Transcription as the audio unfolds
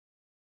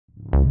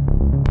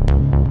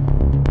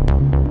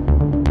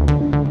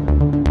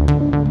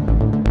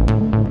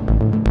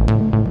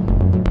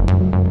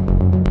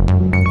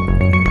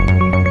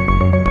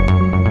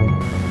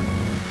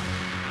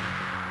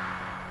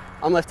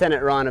I'm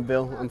Lieutenant Ryan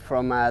Bill. I'm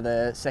from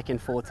the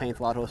 2nd 14th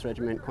Light Horse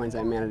Regiment,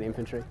 Queensland Mounted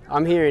Infantry.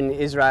 I'm here in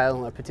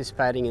Israel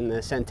participating in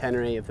the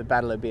centenary of the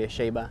Battle of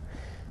Beersheba.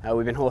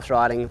 We've been horse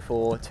riding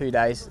for 2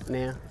 days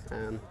now,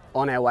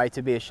 on our way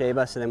to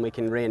Beersheba so then we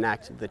can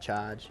reenact the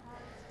charge.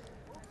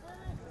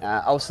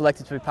 I was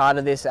selected to be part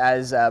of this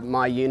as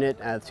my unit,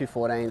 the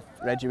 214th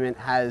Regiment,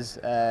 has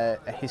a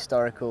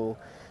historical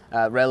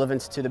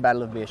relevance to the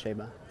Battle of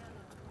Beersheba.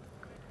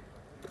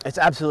 It's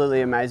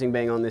absolutely amazing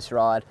being on this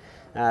ride.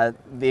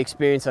 The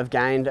experience I've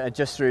gained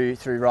just through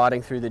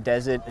riding through the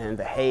desert and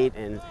the heat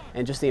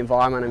and just the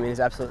environment, I mean, is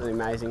absolutely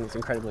amazing. It's an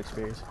incredible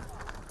experience.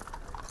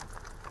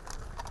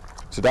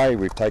 Today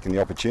we've taken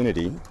the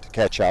opportunity to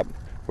catch up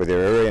with our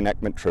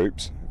re-enactment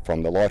troops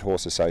from the Light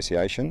Horse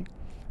Association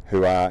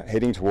who are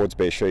heading towards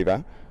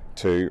Beersheba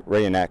to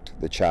reenact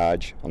the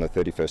charge on the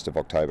 31st of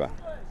October.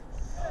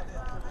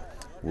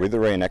 With the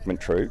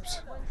reenactment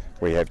troops,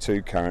 we have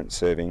 2 current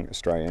serving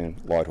Australian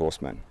light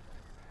horsemen.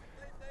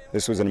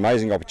 This was an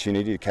amazing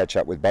opportunity to catch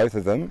up with both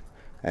of them,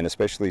 and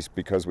especially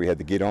because we had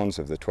the guidons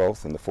of the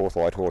 12th and the 4th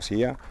Light Horse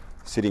here,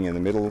 sitting in the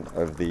middle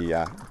of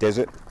the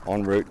desert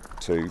en route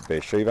to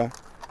Beersheba.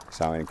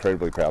 So an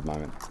incredibly proud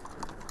moment.